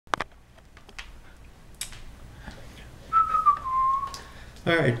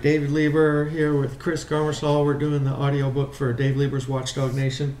All right, David Lieber here with Chris Garmersall. We're doing the audiobook for Dave Lieber's Watchdog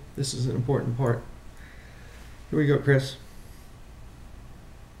Nation. This is an important part. Here we go, Chris.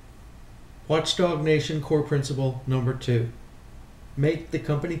 Watchdog Nation core principle number 2. Make the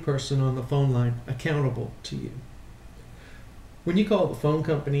company person on the phone line accountable to you. When you call the phone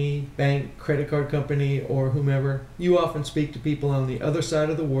company, bank, credit card company, or whomever, you often speak to people on the other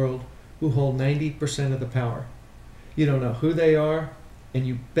side of the world who hold 90% of the power. You don't know who they are, and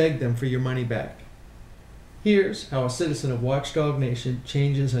you beg them for your money back. Here's how a citizen of Watchdog Nation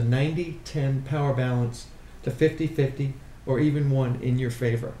changes a 90-10 power balance to 50-50 or even 1 in your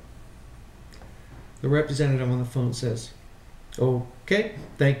favor. The representative on the phone says, "Okay,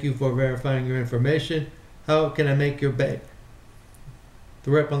 thank you for verifying your information. How can I make your bank?"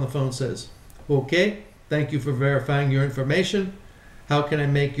 The rep on the phone says, "Okay, thank you for verifying your information. How can I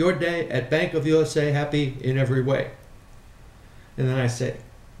make your day at Bank of USA happy in every way?" And then I say,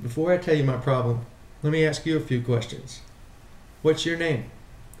 "Before I tell you my problem, let me ask you a few questions. What's your name?"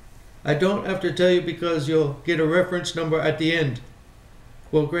 "I don't have to tell you because you'll get a reference number at the end."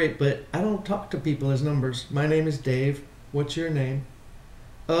 "Well, great, but I don't talk to people as numbers. My name is Dave. What's your name?"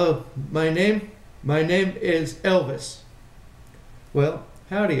 "Oh, my name? My name is Elvis." "Well,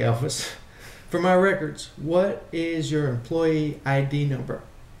 howdy, Elvis. For my records, what is your employee ID number?"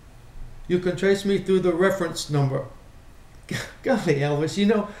 "You can trace me through the reference number." "Golly, Elvis, you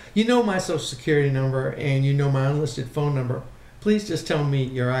know my social security number and you know my unlisted phone number. Please just tell me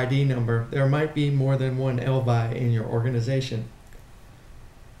your ID number. There might be more than one Elvi in your organization."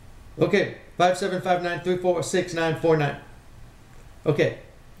 "Okay, 5759346949. Okay,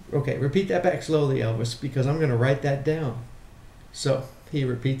 repeat that back slowly, Elvis, because I'm going to write that down." So he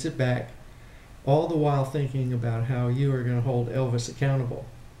repeats it back, all the while thinking about how you are going to hold Elvis accountable.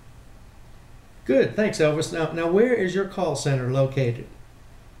 "Good, thanks, Elvis. Now where is your call center located?"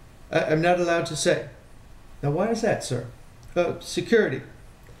 "I'm not allowed to say." "Now why is that, sir?" Security."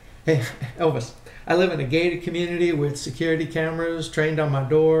 "Hey, Elvis, I live in a gated community with security cameras trained on my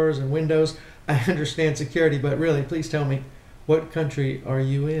doors and windows. I understand security, but really, please tell me, what country are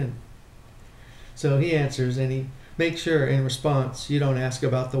you in?" So he answers, and he makes sure in response you don't ask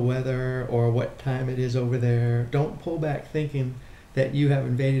about the weather or what time it is over there. Don't pull back thinking that you have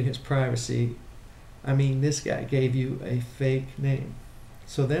invaded his privacy. I mean, this guy gave you a fake name.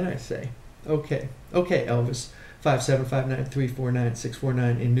 So then I say, okay, Elvis,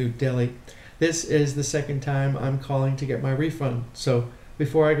 5759349649 in New Delhi. This is the second time I'm calling to get my refund. So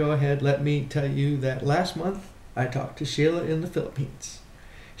before I go ahead, let me tell you that last month I talked to Sheila in the Philippines.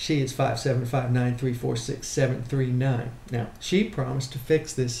 She is 5759346739. Now, she promised to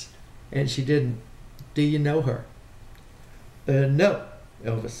fix this, and she didn't. Do you know her? No,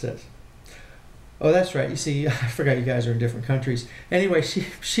 Elvis says. "Oh, that's right. You see, I forgot you guys are in different countries. Anyway,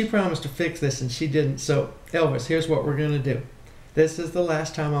 she promised to fix this, and she didn't. So, Elvis, here's what we're going to do. This is the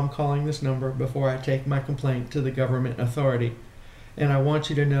last time I'm calling this number before I take my complaint to the government authority. And I want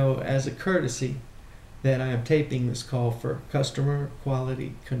you to know, as a courtesy, that I am taping this call for customer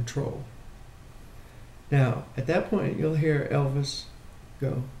quality control." Now, at that point, you'll hear Elvis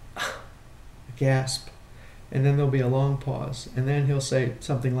go, gasp, and then there'll be a long pause, and then he'll say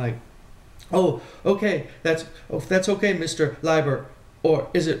something like, "Oh, okay, that's okay, Mr. Lieber," or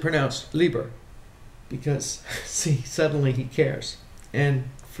is it pronounced Lieber? Because, see, suddenly he cares, and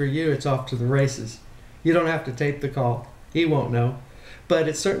for you, it's off to the races. You don't have to tape the call. He won't know, but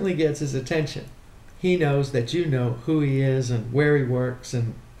it certainly gets his attention. He knows that you know who he is and where he works,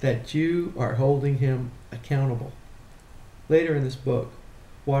 and that you are holding him accountable. Later in this book,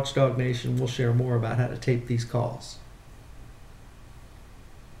 Watchdog Nation will share more about how to tape these calls.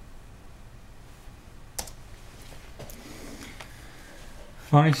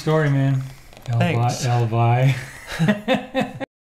 Funny story, man. Thanks. Elvi.